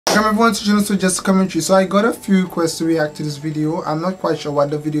Welcome everyone to Agrosuede Just Commentary. So I got a few requests to react to this video. I'm not quite sure what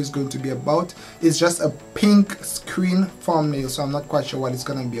the video is going to be about. It's just a pink screen thumbnail, so I'm not quite sure what it's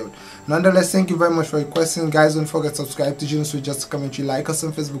going to be about. Nonetheless, thank you very much for requesting. Guys, don't forget to subscribe to Agrosuede Just Commentary. Like us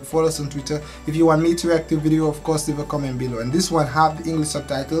on Facebook, follow us on Twitter. If you want me to react to the video, of course, leave a comment below. And this one have the English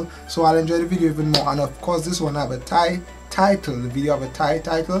subtitle, so I'll enjoy the video even more. And of course, this one have a Thai title. The video have a Thai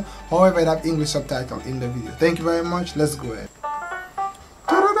title. However, it have English subtitle in the video. Thank you very much. Let's go ahead.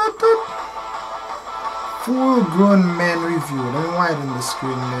 Full grown man review. Let me widen the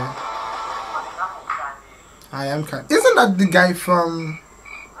screen there. I am kind. Isn't that the guy from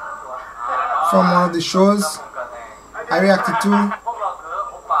one of the shows I reacted to?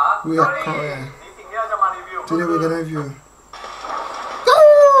 We are Korean. Today we're gonna review.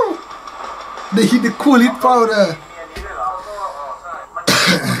 Oh! They hit the cooling powder.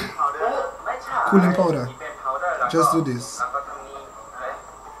 Cooling powder. Just do this.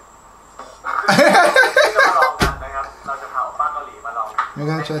 We're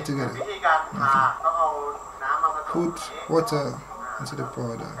gonna try to get it. Put water into the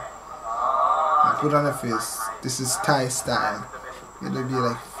powder and put on the face. This is Thai style. It'll be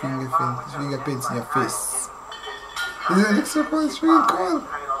like finger paints in your face. Isn't it so cool? It's freaking cold.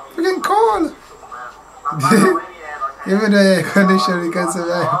 Freaking cold. Even the air conditioner we can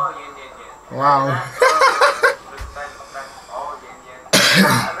survive. Wow.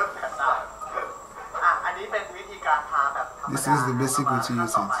 This is the basic way to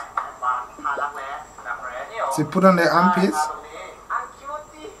use it. So put on the armpits.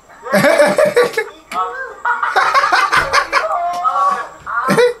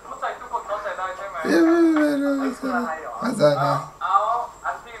 What's that now?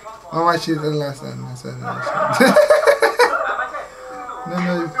 How much is the last one? No.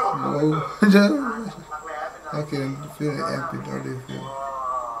 Okay, then feel the armpit. How do you feel?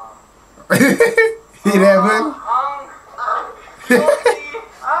 11.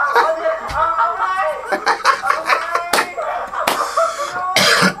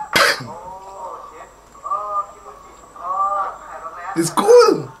 It's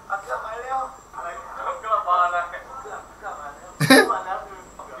cool.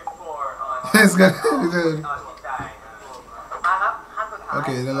 It's good.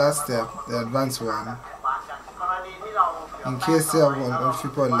 Okay, the last step, the advanced one. In case you have one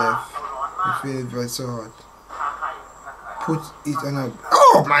people left, you feel it very so hot. Put it on a.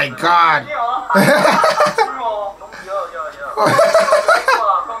 Oh my god!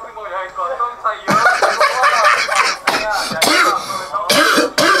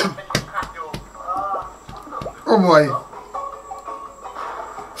 Oh boy.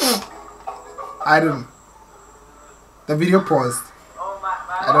 I don't. The video paused.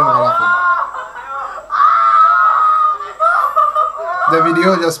 I don't know what happened. The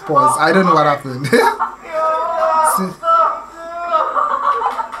video just paused. I don't know what happened.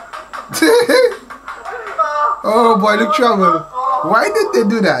 Oh boy, look trouble. Why did they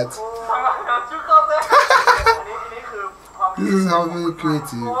do that? This is how very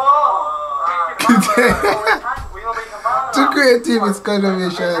creative. Too creative is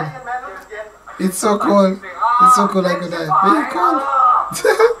conservation. It's so cool. It's so cool like that. Very cool.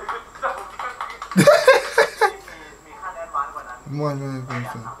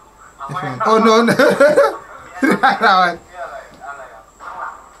 Oh no, no. That one.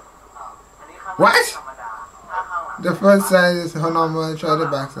 What? The front side is how normal, try the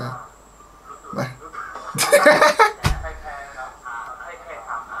back side. Bye.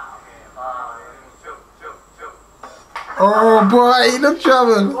 Oh boy, look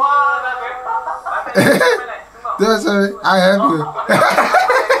trouble. Don't sorry, I help you.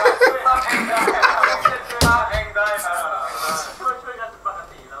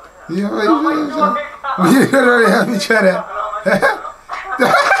 You don't really help each other.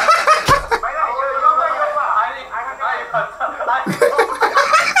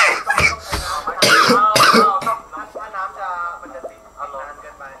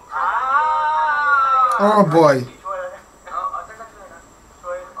 Oh boy.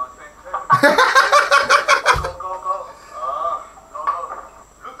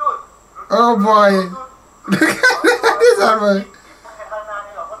 Oh boy. Look at this one.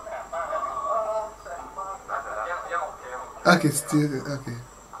 Okay, still okay.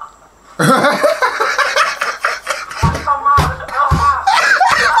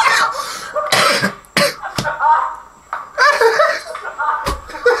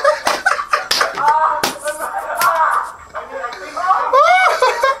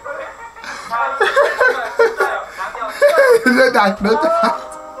 Not that.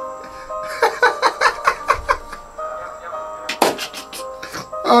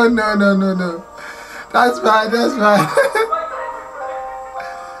 Oh no, no, no, no. That's bad, that's bad.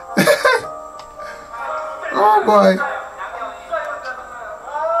 Oh boy.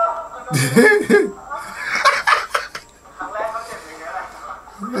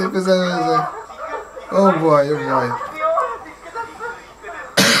 Oh boy, oh boy.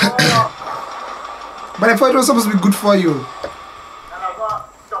 But I thought it was supposed to be good for you.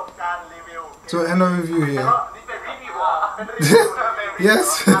 So end of review here.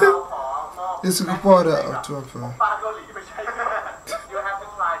 Yes. This is a good powder out to offer. You have to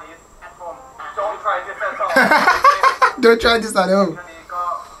try this at home. Don't try this at home. Don't try this at home.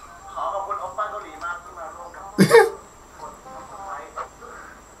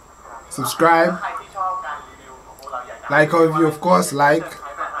 Subscribe. Like our review, of course. Like.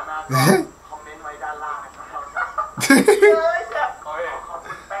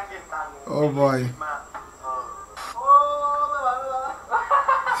 Oh boy.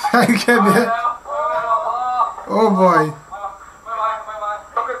 I get it. Oh boy.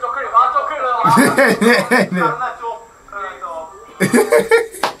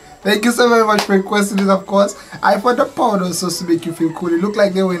 Thank you so very much for requesting this, of course. I thought the powder was supposed to make you feel cool. It looked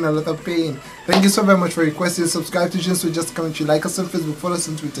like they were in a lot of pain. Thank you so very much for requesting. Subscribe to Just Commentary. Like us on Facebook, follow us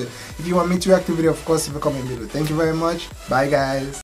on Twitter. If you want me to react to video, of course, leave a comment below. Thank you very much. Bye guys.